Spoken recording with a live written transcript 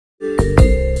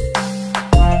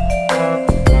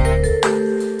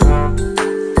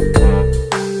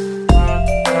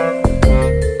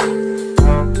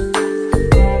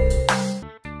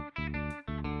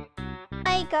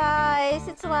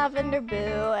Lavender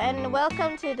Boo, and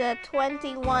welcome to the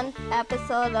 21st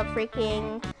episode of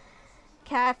freaking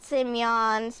Cats and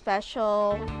Myan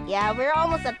special. Yeah, we're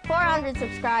almost at 400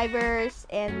 subscribers,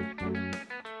 and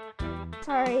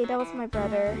sorry, that was my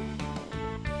brother.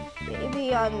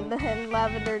 Baby on the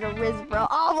Lavender, the Rizz bro.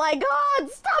 Oh my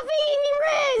god, stop making me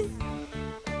Rizz!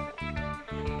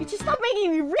 Could you stop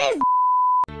making me Rizz?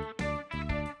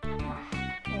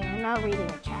 Okay, I'm not reading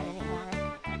the chat anymore.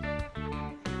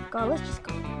 Go, let's just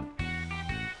go.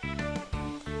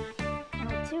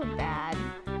 Not too bad.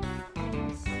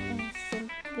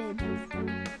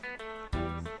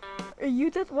 Are you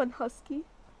that one husky?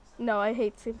 No, I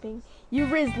hate simping. You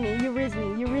Rizz me, you Rizz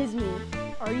me, you Rizz me.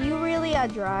 Are you really a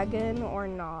dragon or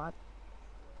not?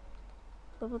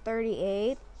 Level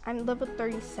 38? I'm level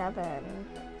 37.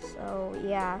 So,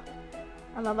 yeah.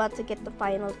 I'm about to get the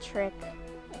final trick.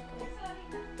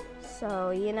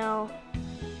 So, you know,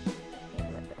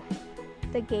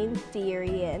 the game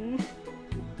theory and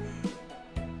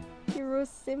Hero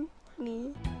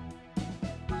Symphony.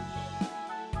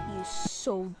 You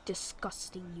so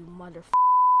disgusting, you motherfucker.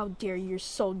 How dare you, you're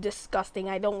so disgusting.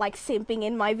 I don't like simping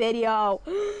in my video.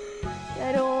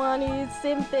 I don't want to use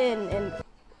simping. And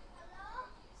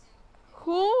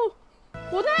who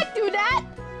the heck do that?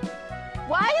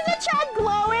 Why is the chat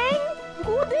glowing?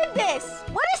 Who did this?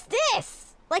 What is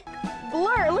this? Like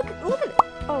blur, look at it.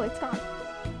 Oh, it's gone.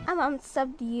 I'm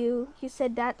subbed to you. You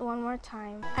said that one more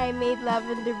time. I made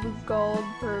Lavender Boo gold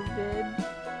per vid.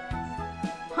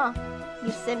 Huh.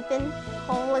 You simpin'?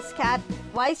 Homeless cat?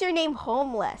 Why is your name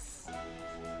homeless?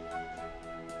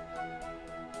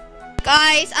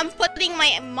 Guys, I'm putting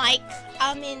my mic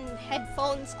in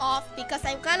headphones off because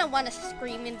I kind of want to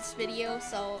scream in this video,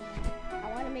 so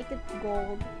I want to make it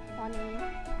gold. Funny.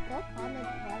 Go comment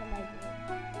one of my videos.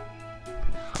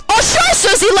 Oh sure,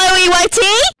 Susie Lowy YT!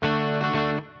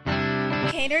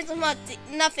 Okay, there's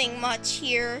nothing much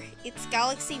here. It's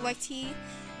Galaxy YT.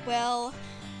 Well,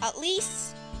 at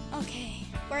least... Okay,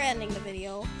 we're ending the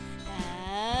video.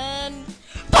 And...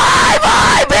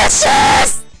 Bye-bye,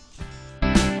 bitches!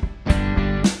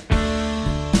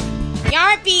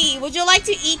 Yarpy, would you like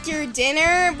to eat your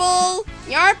dinner bowl?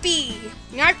 Yarpy!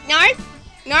 Narp, narp,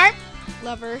 narp.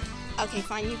 Lover. Okay,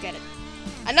 fine, you get it.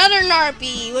 Another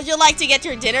Narpy, would you like to get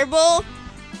your dinner bowl?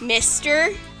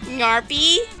 Mr.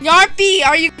 Yarpy? Yarpy,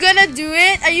 are you gonna do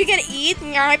it? Are you gonna eat?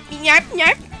 Yarpy, yarp,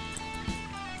 yarp.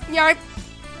 Yarp.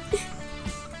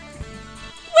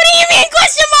 What do you mean,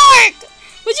 question mark?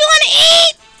 Would you want to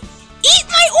eat? Eat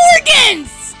my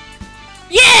organs!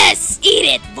 Yes, eat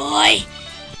it, boy.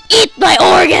 Eat my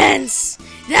organs.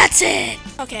 That's it.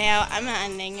 Okay, I'm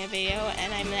ending the video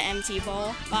and I'm gonna empty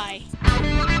bowl. Bye.